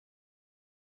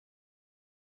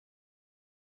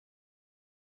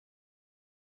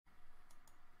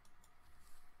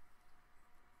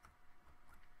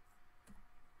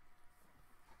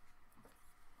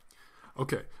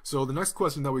Okay, so the next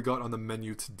question that we got on the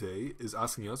menu today is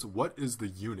asking us, what is the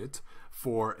unit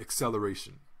for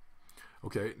acceleration?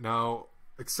 Okay, now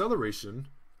acceleration,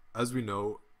 as we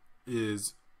know,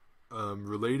 is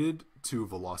related to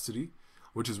velocity,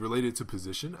 which is related to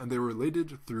position, and they're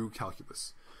related through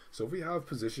calculus. So if we have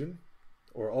position,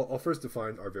 or I'll first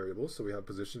define our variables. So we have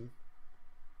position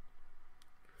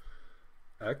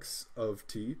x of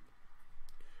t,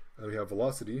 and we have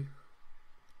velocity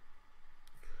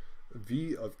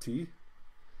v of t,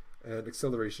 and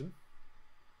acceleration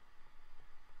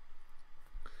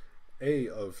a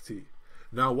of t.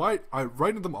 Now, why I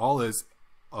write them all as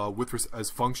as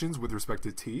functions with respect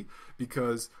to t,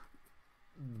 because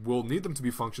we'll need them to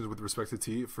be functions with respect to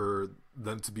t for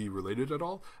them to be related at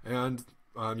all, and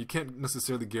you can't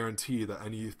necessarily guarantee that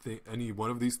any one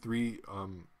of these three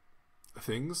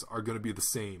things are going to be the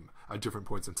same at different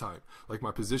points in time. Like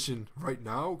my position right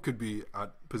now could be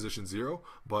at position 0,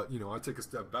 but I take a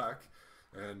step back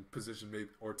and position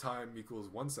or time equals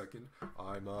 1 second.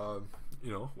 I'm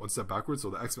 1 step backwards, so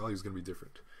the x value is going to be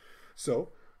different. So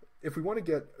if we want to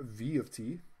get v of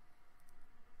t,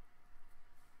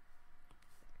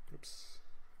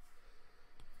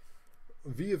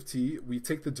 v of t, we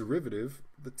take the derivative,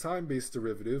 the time-based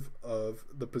derivative of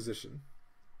the position,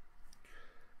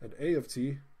 and a of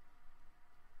t,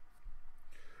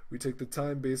 we take the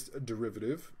time-based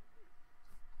derivative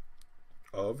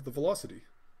of the velocity,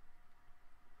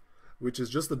 which is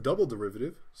just the double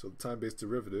derivative, so the time-based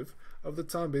derivative of the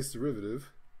time-based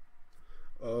derivative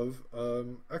of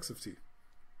x of t.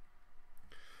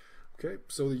 Okay,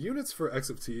 so the units for x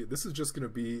of t, this is just going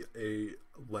to be a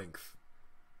length.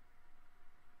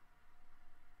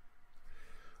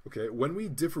 Okay, when we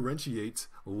differentiate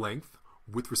length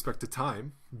with respect to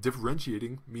time,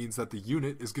 differentiating means that the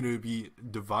unit is going to be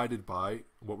divided by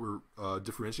what we're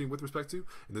differentiating with respect to,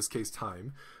 in this case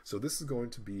time. So this is going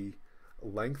to be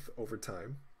length over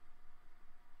time.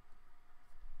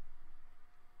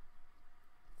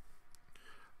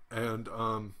 And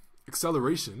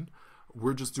acceleration,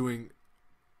 we're just doing,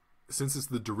 since it's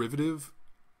the derivative,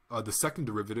 the second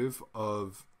derivative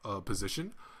of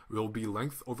position, will be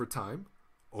length over time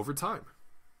over time.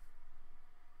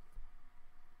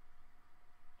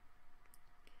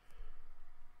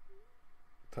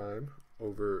 Time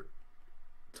over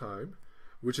time,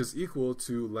 which is equal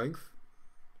to length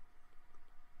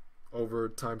over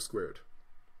time squared.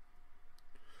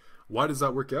 Why does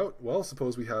that work out? Well,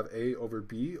 suppose we have a over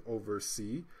b over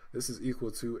c. This is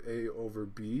equal to a over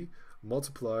b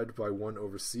multiplied by 1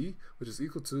 over c, which is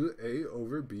equal to a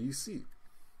over bc.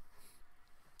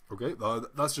 Okay,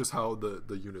 that's just how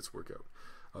the units work out.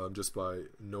 Just by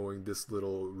knowing this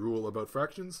little rule about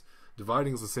fractions,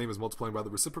 dividing is the same as multiplying by the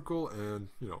reciprocal, and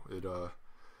it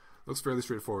looks fairly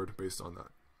straightforward based on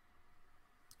that.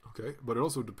 Okay, but it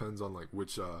also depends on like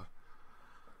which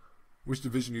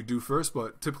division you do first,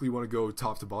 but typically you want to go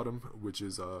top to bottom, which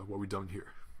is what we've done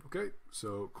here. Okay,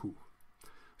 so cool.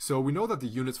 So we know that the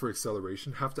units for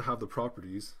acceleration have to have the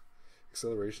properties,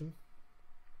 acceleration,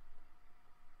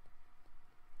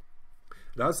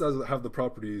 it has to have the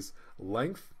properties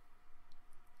length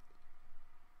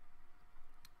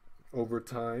over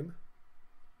time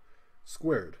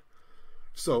squared.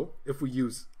 So if we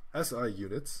use SI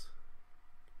units,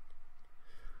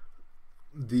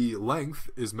 the length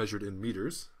is measured in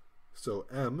meters, so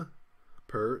m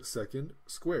per second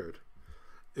squared.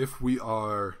 If we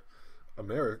are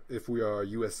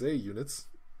USA units,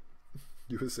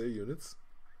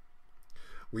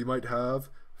 we might have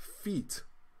feet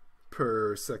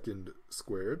per second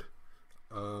squared,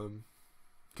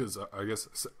 because I guess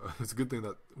it's a good thing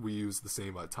that we use the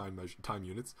same time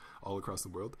units all across the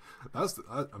world.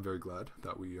 I'm very glad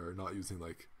that we are not using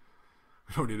we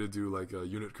don't need to do like a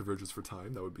unit convergence for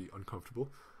time. That would be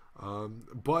uncomfortable.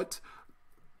 But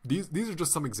these are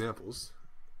just some examples.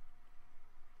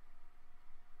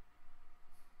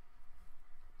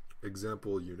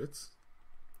 Example units.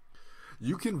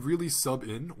 You can really sub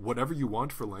in whatever you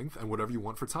want for length and whatever you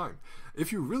want for time.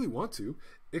 If you really want to,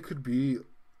 it could be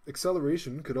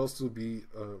acceleration, could also be,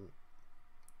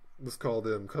 let's call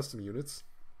them custom units.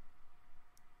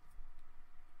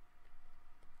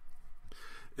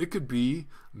 It could be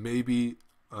maybe,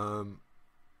 a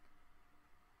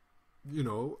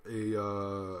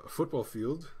football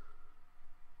field.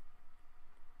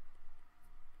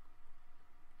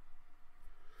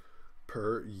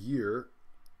 Per year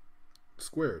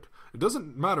squared. It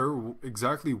doesn't matter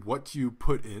exactly what you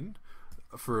put in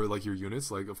for like your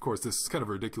units. Like, of course, this is kind of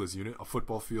a ridiculous unit, a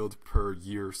football field per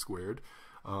year squared.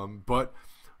 But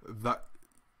that,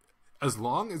 as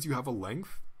long as you have a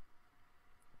length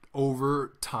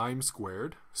over time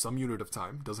squared, some unit of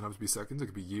time. Doesn't have to be seconds, it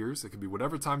could be years, it could be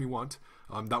whatever time you want.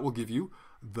 That will give you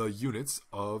the units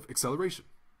of acceleration.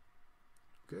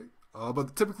 Okay,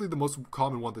 but typically the most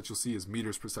common one that you'll see is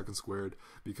meters per second squared,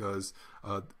 because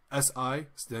SI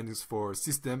stands for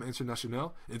Système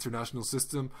International, international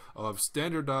system of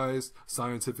standardized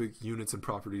scientific units and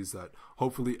properties that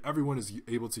hopefully everyone is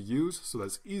able to use, so that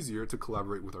it's easier to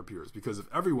collaborate with our peers. Because if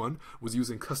everyone was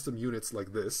using custom units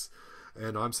like this,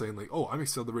 and I'm saying like, oh, I'm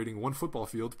accelerating 1 football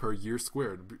field per year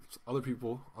squared, other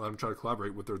people I'm trying to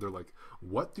collaborate with, they're like,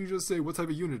 what did you just say? What type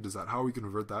of unit is that? How are we going to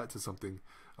convert that to something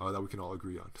that we can all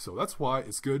agree on? So that's why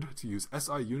it's good to use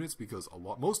SI units, because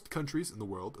most countries in the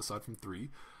world, aside from 3,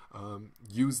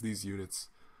 use these units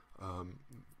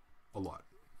a lot.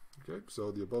 Okay, so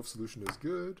the above solution is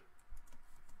good.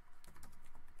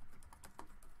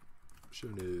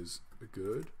 Solution is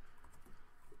good.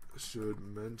 Should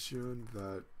mention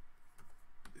that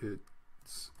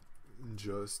it's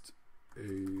just a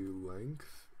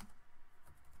length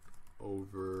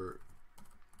over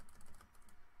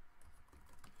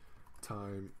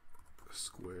time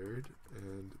squared,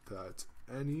 and that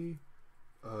any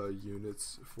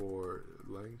units for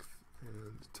length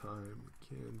and time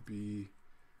can be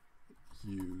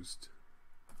used.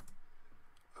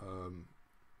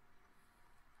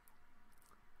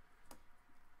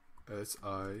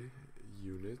 SI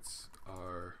units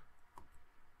are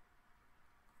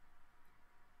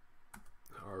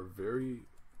very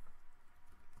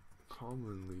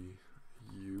commonly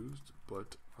used,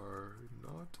 but are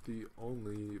not the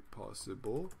only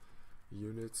possible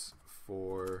units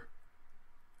for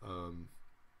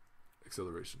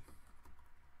acceleration.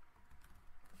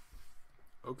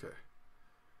 Okay,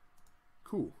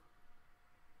 cool.